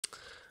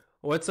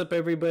What's up,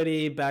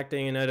 everybody? Back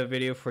doing another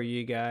video for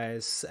you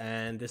guys,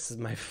 and this is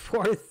my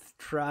fourth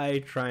try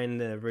trying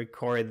to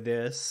record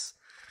this.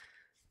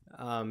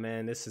 Oh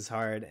man, this is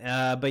hard.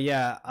 But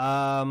yeah,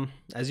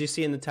 as you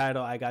see in the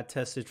title, I got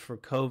tested for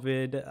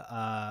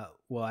COVID.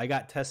 Well, I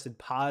got tested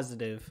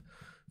positive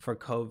for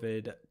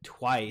COVID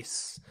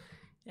twice.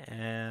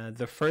 And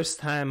the first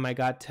time I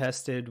got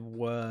tested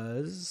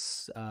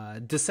was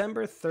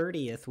December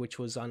 30th, which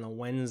was on a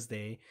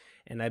Wednesday.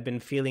 And I've been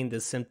feeling the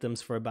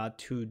symptoms for about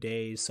 2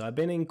 days. So I've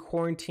been in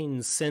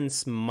quarantine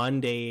since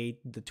Monday,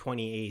 the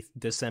 28th,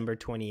 December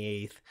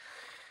 28th,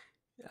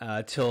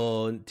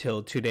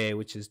 till today,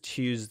 which is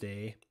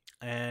Tuesday.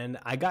 And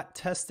I got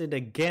tested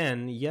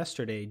again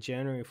yesterday,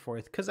 January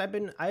 4th, because I've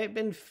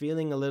been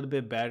feeling a little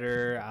bit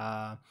better.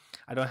 I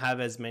don't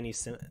have as many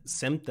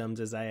symptoms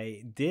as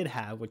I did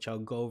have, which I'll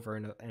go over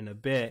in a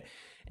bit.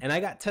 And I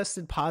got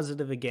tested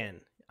positive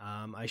again.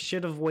 I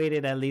should have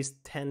waited at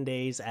least 10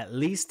 days,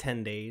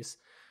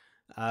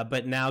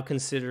 but now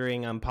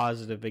considering I'm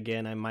positive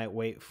again, I might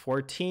wait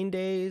 14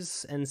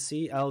 days and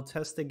see. I'll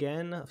test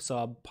again. So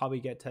I'll probably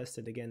get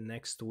tested again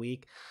next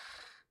week.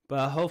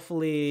 But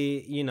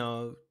hopefully,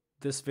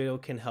 this video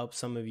can help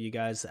some of you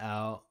guys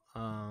out.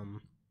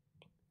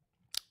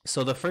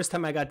 So the first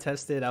time I got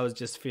tested, I was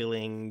just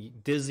feeling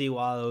dizzy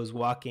while I was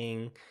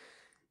walking.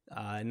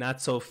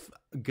 Not so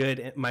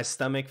good. My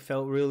stomach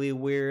felt really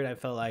weird. I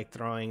felt like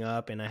throwing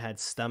up, and I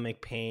had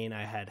stomach pain.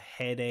 I had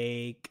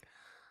headache,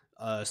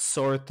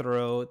 sore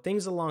throat,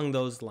 things along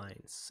those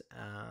lines.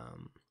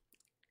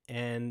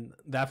 And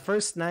that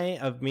first night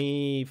of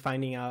me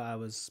finding out I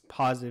was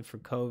positive for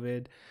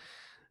COVID,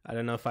 I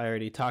don't know if I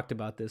already talked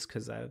about this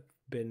because I've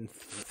been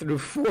through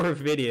four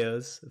of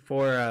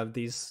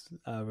these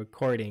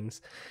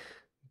recordings.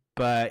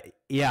 But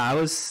yeah, I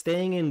was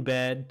staying in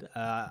bed.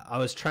 I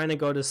was trying to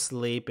go to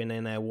sleep, and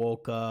then I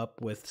woke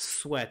up with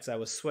sweats. I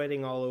was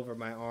sweating all over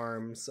my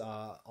arms,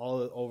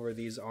 all over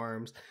these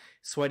arms,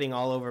 sweating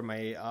all over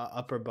my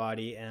upper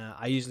body. And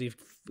I usually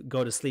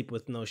go to sleep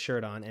with no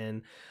shirt on,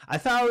 and I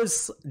thought I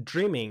was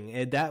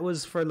dreaming. That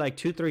was for like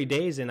 2-3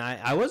 days, and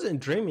I wasn't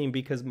dreaming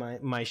because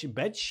my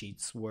bed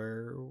sheets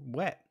were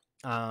wet.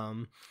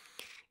 And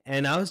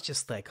I was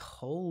just like,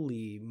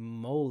 holy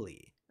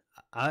moly.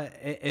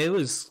 It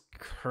was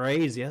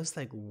crazy. I was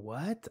like,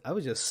 what? I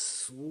was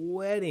just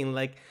sweating.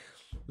 Like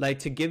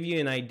to give you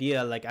an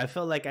idea, like I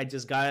felt like I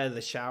just got out of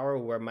the shower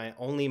where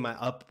only my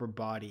upper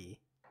body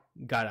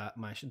got out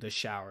the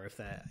shower, if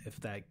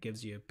that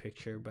gives you a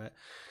picture. But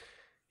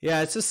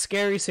yeah, it's a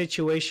scary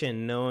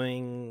situation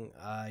knowing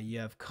you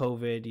have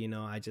COVID.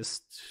 I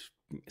just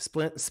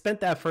spent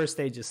that first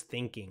day just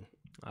thinking.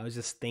 I was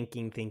just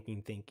thinking.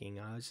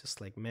 I was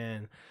just like,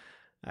 man,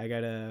 I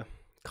gotta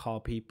call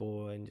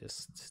people and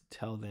just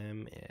tell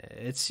them.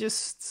 It's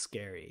just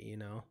scary,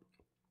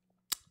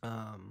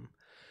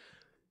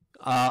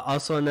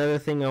 Also, another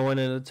thing I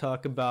wanted to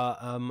talk about,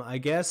 I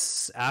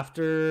guess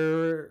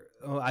after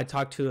I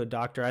talked to a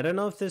doctor, I don't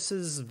know if this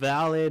is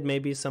valid.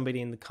 Maybe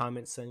somebody in the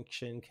comment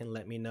section can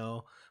let me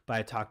know. But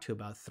I talked to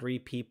about 3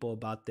 people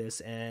about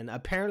this, and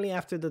apparently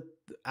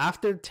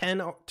after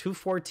 10 to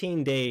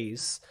 14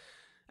 days.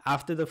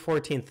 After the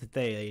 14th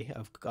day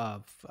of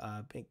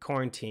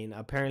quarantine,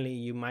 apparently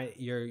you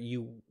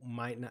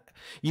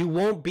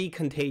won't be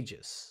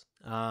contagious.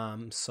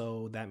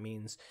 So that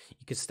means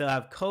you could still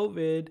have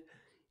COVID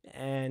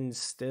and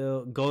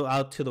still go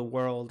out to the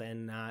world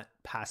and not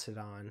pass it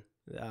on,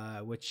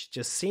 which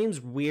just seems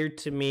weird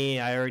to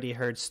me. I already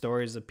heard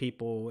stories of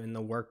people in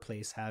the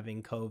workplace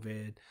having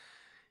COVID,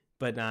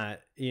 but not,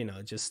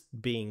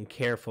 just being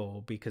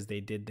careful because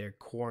they did their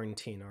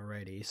quarantine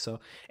already. So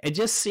it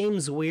just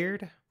seems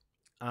weird.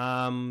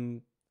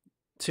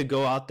 To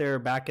go out there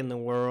back in the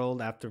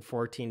world after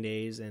 14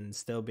 days and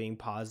still being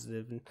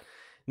positive, and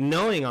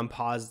knowing I'm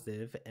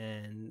positive,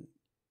 and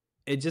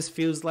it just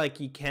feels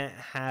like you can't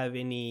have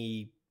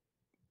any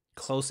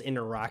close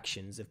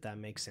interactions, if that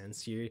makes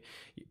sense.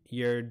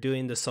 You're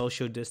doing the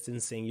social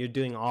distancing, you're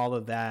doing all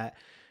of that,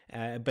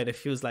 but it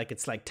feels like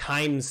it's like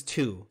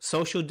 ×2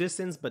 social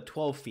distance, but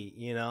 12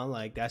 feet,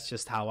 like that's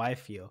just how I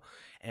feel.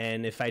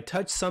 And if I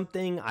touch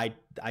something, I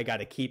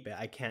gotta keep it.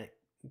 I can't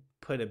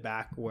put it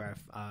back where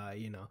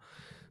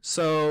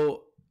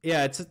so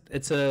yeah,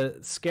 it's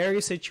a scary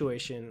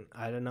situation.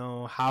 I don't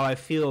know how I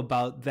feel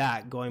about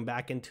that, going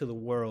back into the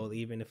world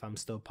even if I'm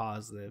still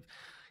positive,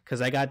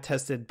 because I got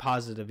tested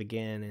positive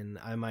again, and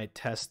I might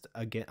test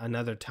again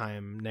another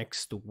time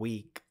next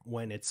week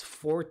when it's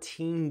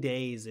 14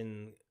 days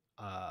in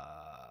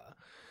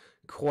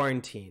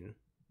quarantine.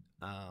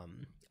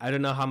 I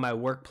don't know how my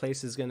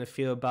workplace is going to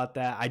feel about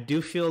that. I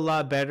do feel a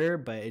lot better,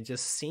 but it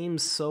just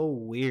seems so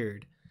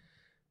weird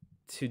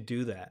to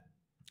do that.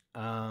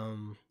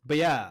 But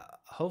yeah,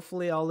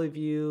 hopefully all of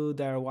you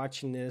that are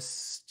watching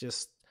this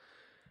just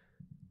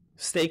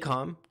stay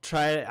calm.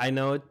 Try it. I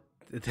know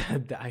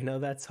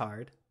that's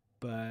hard,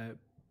 but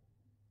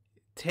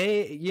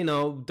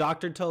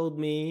doctor told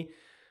me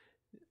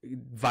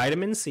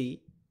vitamin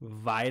C,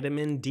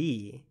 vitamin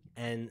D,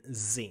 and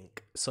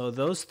zinc. So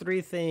those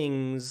three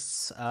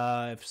things,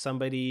 if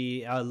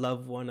somebody, a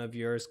loved one of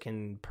yours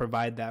can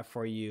provide that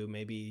for you,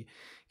 maybe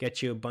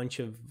get you a bunch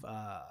of,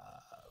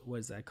 what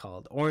is that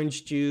called?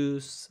 Orange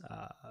juice,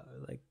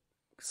 like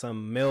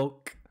some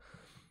milk.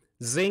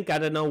 Zinc, I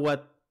don't know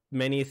what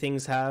many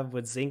things have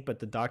with zinc, but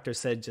the doctor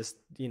said just,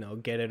 you know,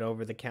 get it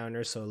over the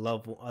counter so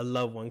a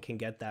loved one can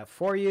get that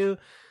for you.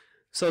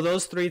 So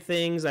those three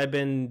things I've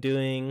been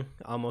doing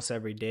almost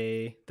every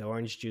day. The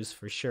orange juice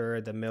for sure,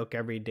 the milk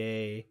every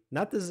day,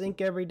 not the zinc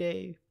every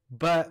day,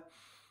 but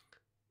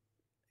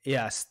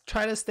yes,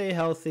 try to stay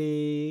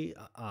healthy.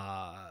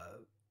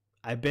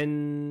 I've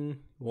been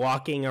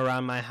walking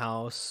around my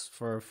house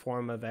for a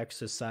form of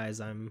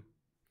exercise. I'm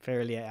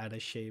fairly out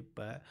of shape,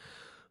 but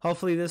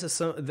hopefully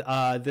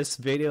this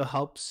video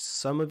helps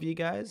some of you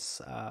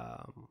guys.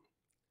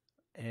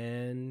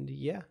 And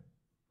yeah.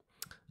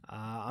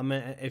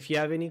 If you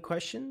have any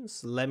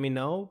questions, let me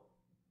know.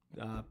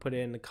 Put it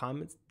in the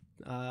comment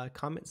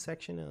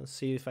section. I'll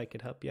see if I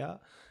could help you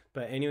out.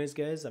 But anyways,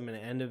 guys, I'm going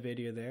to end the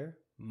video there.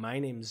 My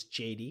name's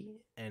JD,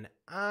 and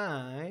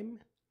I'm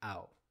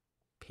out.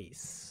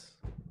 Peace.